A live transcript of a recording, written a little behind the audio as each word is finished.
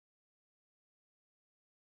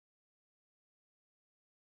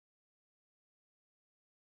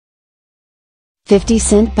50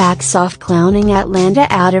 Cent backs off clowning Atlanta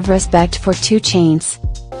out of respect for 2 Chainz.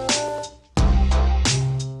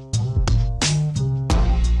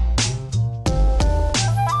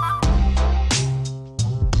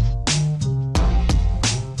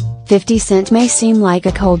 "50 Cent may seem like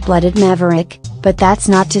a cold-blooded maverick, but that's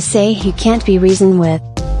not to say he can't be reasoned with.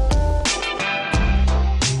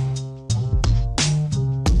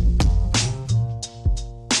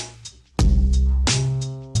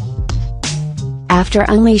 After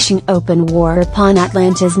unleashing open war upon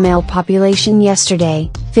Atlanta's male population yesterday,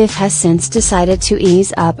 50 has since decided to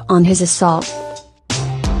ease up on his assault.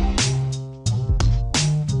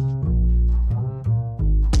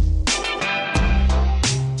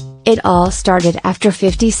 It all started after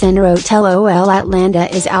 50 Cent wrote LOL Atlanta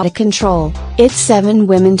is out of control, it's 7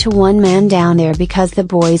 women to 1 man down there because the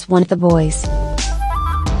boys want the boys.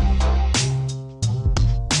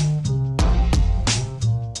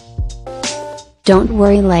 Don't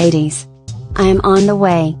worry ladies. I am on the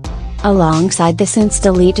way." Alongside the since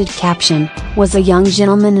deleted caption, was a young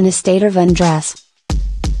gentleman in a state of undress.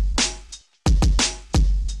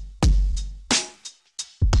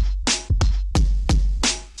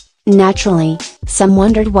 Naturally, some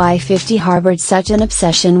wondered why 50 harbored such an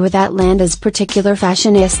obsession with Atlanta's particular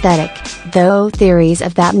fashion aesthetic, though theories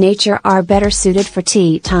of that nature are better suited for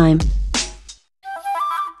tea time.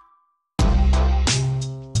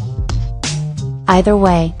 Either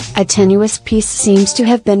way, a tenuous peace seems to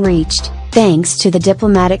have been reached, thanks to the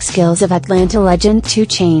diplomatic skills of Atlanta legend 2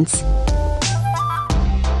 Chainz.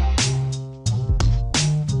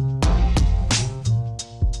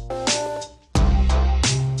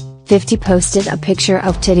 "50 posted a picture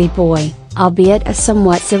of Titty Boy, albeit a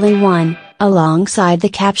somewhat silly one, alongside the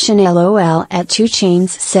caption LOL at 2 Chainz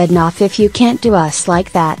said "Nah if you can't do us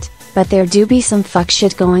like that, but there do be some fuck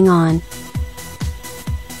shit going on.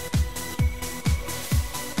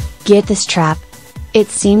 Get this trap." It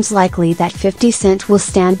seems likely that 50 Cent will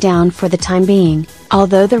stand down for the time being,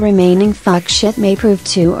 although the remaining fuck shit may prove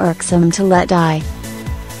too irksome to let die.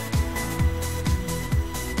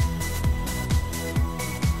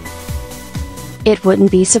 It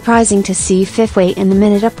wouldn't be surprising to see 50 wait in the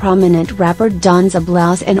minute a prominent rapper dons a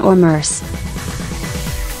blouse and or merce.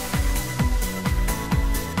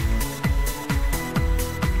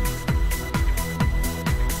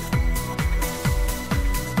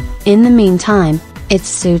 In the meantime, it's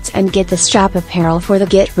suits and get the strap apparel for the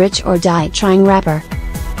get rich or die trying rapper.